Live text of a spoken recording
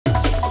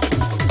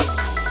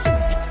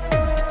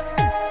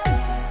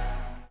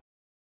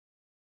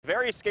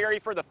very scary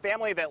for the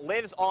family that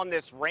lives on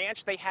this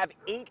ranch. They have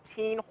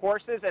 18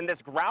 horses, and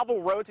this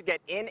gravel road to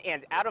get in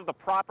and out of the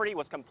property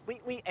was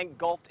completely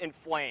engulfed in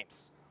flames.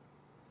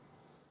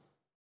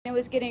 It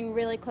was getting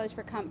really close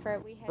for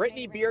comfort.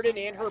 Brittany Bearden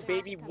and her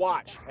baby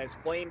watched as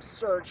flames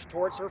surged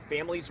towards her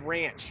family's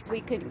ranch.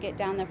 We couldn't get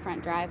down the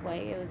front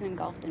driveway. It was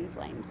engulfed in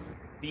flames.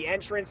 The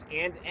entrance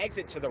and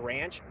exit to the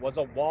ranch was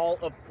a wall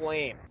of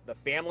flame. The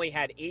family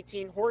had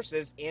 18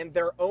 horses and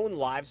their own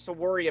lives to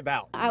worry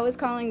about. I was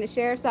calling the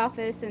sheriff's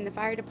office and the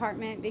fire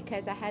department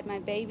because I had my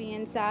baby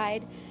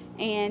inside,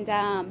 and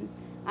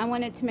I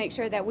wanted to make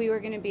sure that we were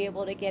going to be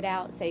able to get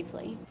out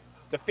safely.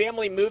 The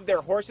family moved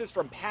their horses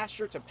from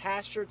pasture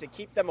to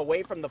keep them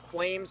away from the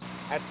flames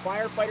as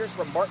firefighters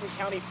from Martin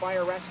County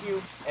Fire Rescue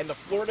and the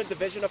Florida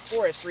Division of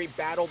Forestry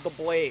battled the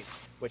blaze,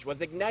 which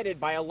was ignited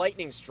by a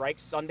lightning strike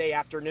Sunday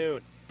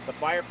afternoon. The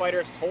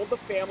firefighters told the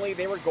family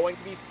they were going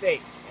to be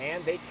safe,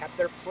 and they kept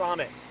their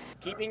promise,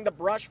 keeping the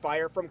brush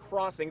fire from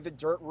crossing the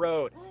dirt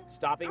road,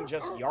 stopping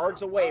just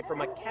yards away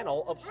from a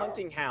kennel of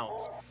hunting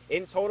hounds.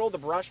 In total, the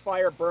brush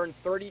fire burned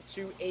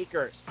 32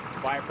 acres.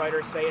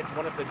 Firefighters say it's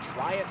one of the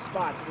driest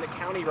spots in the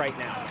county right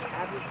now. It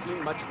hasn't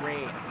seen much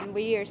rain. And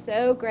we are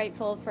so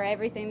grateful for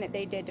everything that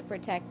they did to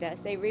protect us.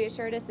 They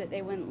reassured us that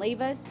they wouldn't leave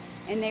us,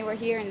 and they were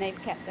here and they've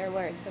kept their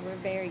word, so we're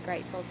very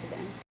grateful to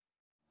them.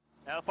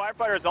 Now, the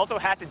firefighters also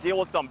had to deal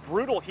with some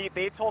brutal heat.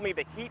 They told me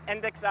the heat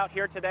index out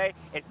here today,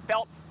 it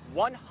felt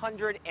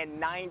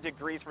 109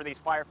 degrees for these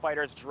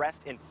firefighters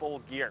dressed in full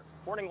gear.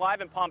 Reporting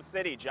live in Palm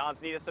City, John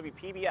Sneedus,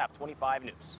 WPBF 25 News.